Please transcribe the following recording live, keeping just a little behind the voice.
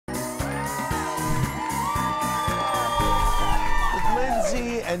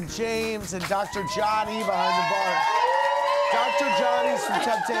and James and Dr. Johnny behind the bar. Dr. Johnny's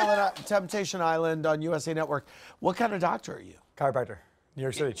from Temptation Island on USA Network. What kind of doctor are you? Chiropractor. New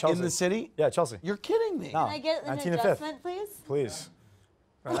York City, Chelsea. In the city? Yeah, Chelsea. You're kidding me. No. Can I get an adjustment, please? Please.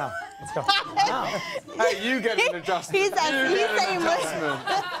 Right now. Let's go. Hey, you get an adjustment. He's saying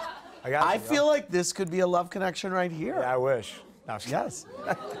I feel like this could be a love connection right here. Yeah, I wish. No, yes.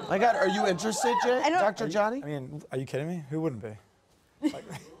 My God, are you interested, Dr. Johnny? I mean, are you kidding me? Who wouldn't be? Like,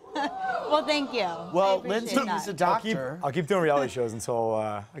 well, thank you. Well, Lindsay's a doctor. I'll keep doing reality shows until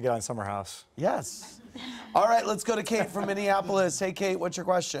I get on Summer House. Yes. All right, let's go to Kate from Minneapolis. Hey, Kate, what's your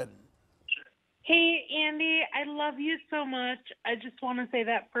question? Hey, Andy, I love you so much. I just want to say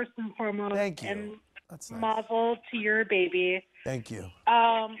that first and foremost. Thank you. And That's nice. mazel to your baby. Thank you.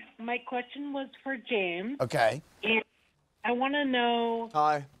 My question was for James. Okay. And I want to know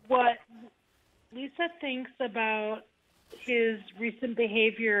what Lisa thinks about his recent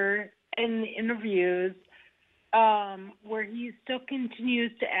behavior in interviews, where he still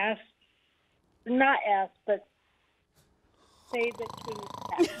continues to say that she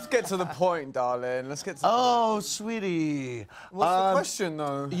Let's get to the point, darling. Let's get to the point. Sweetie. What's the question,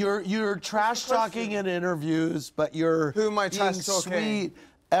 though? You're trash talking in interviews, but you're Who am I trash being talking? sweet.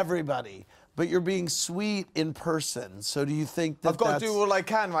 Everybody. But you're being sweet in person. So do you think that I've got to do all I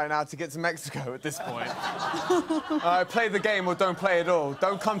can right now to get to Mexico at this point. Play the game or don't play at all.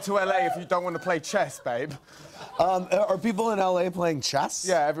 Don't come to LA if you don't want to play chess, babe. Are people in LA playing chess?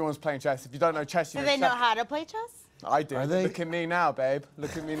 Yeah, everyone's playing chess. If you don't know chess, you Do they know how to play chess? I do. Are they? Look at me now, babe.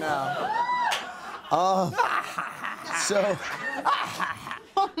 Look at me now.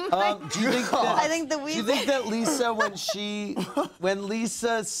 Do you think that, do you think that Lisa, when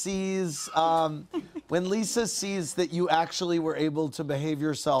Lisa sees that you actually were able to behave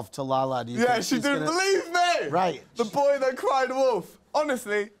yourself to Lala, do you think she she's didn't believe me. Right. The boy that cried wolf.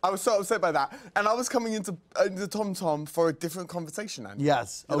 Honestly, I was so upset by that, and I was coming into Tom Tom for a different conversation, Andy.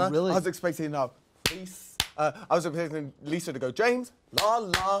 Yes. You know? Really? I was expecting I was expecting Lisa to go, James,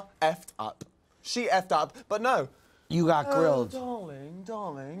 La effed up. She effed up, but no. You got grilled.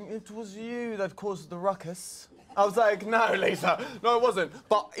 Darling, it was you that caused the ruckus. I was like, no, Lisa, no, it wasn't.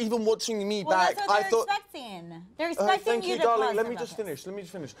 But even watching me back, that's what I thought. Expecting. They're expecting thank you, to darling. cause Let the me just ruckus.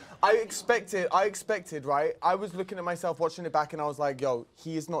 finish. I expected, right? I was looking at myself, watching it back, and I was like, yo,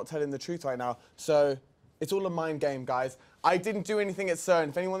 he is not telling the truth right now. So it's all a mind game, guys. I didn't do anything at CERN.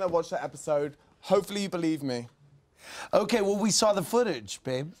 If anyone that watched that episode, hopefully you believe me. Okay, well, we saw the footage,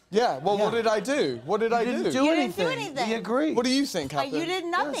 babe. Yeah, well, what did I do? What did I do? You didn't do anything. We agree. What do you think happened? You did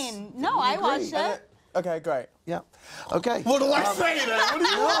nothing. Yes. No, I watched it. Okay, great. Yeah. Okay. What do I say then? What do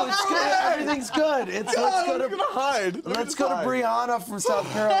you No, it's good. Everything's good. Let's go to Brianna from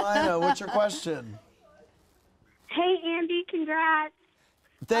South Carolina. What's your question? Hey, Andy, congrats.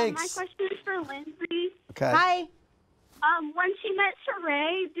 Thanks. My question is for Lindsay. Okay. Hi. When she met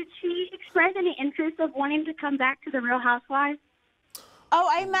Sheree, did she express any interest of wanting to come back to the Real Housewives? Oh,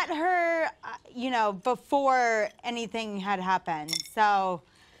 I met her, before anything had happened. So,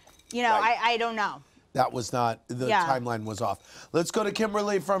 I don't know. That was not, the timeline was off. Let's go to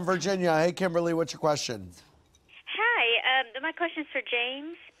Kimberly from Virginia. Hey, Kimberly, what's your question? Hi, my question's for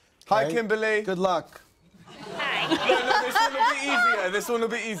James. Hi, Kimberly. Good luck. Hi. No, this one will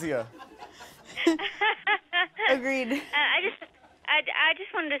be easier. Agreed. I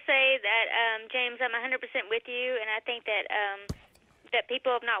just wanted to say that, James, I'm 100% with you, and I think that that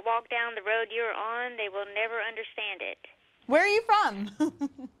people have not walked down the road you're on, they will never understand it. Where are you from?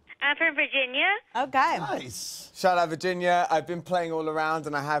 I'm from Virginia. Okay. Nice. Shout out Virginia. I've been playing all around,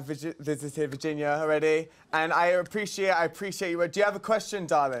 and I have visited Virginia already, and I appreciate you. Do you have a question,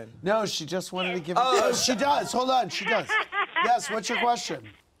 darling? No, she just wanted to give. Oh, she does. Hold on, she does. Yes. What's your question?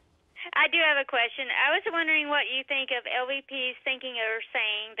 I do have a question. I was wondering what you think of LVP's thinking or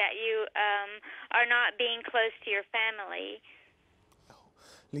saying that you are not being close to your family.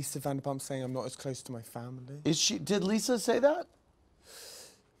 Lisa Vanderpump saying I'm not as close to my family. Is she? Did Lisa say that?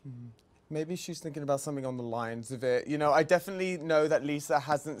 Maybe she's thinking about something on the lines of it. You know, I definitely know that Lisa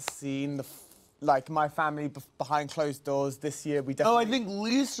hasn't seen my family behind closed doors this year. We definitely. Oh, I think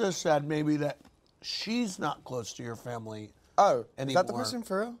Lisa said maybe that she's not close to your family. Oh, anymore. Is that the question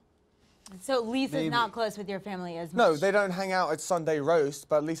for real? So Lisa's not close with your family as much? No, they don't hang out at Sunday roast,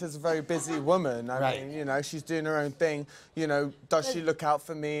 but Lisa's a very busy woman. I mean, you know, she's doing her own thing. You know, does she look out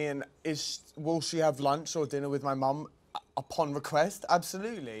for me, and will she have lunch or dinner with my mum upon request?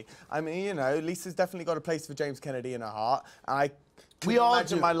 Absolutely. I mean, you know, Lisa's definitely got a place for James Kennedy in her heart. And we all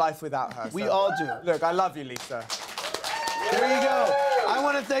imagine my life without her. We all do. Look, I love you, Lisa. There you go. I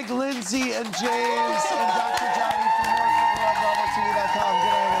want to thank Lindsay and James and Dr. Johnny for more. Bravo TV.com. Good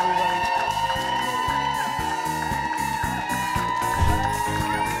night.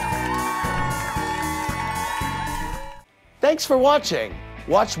 Thanks for watching.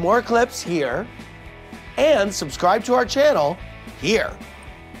 Watch more clips here and subscribe to our channel here.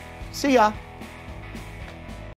 See ya.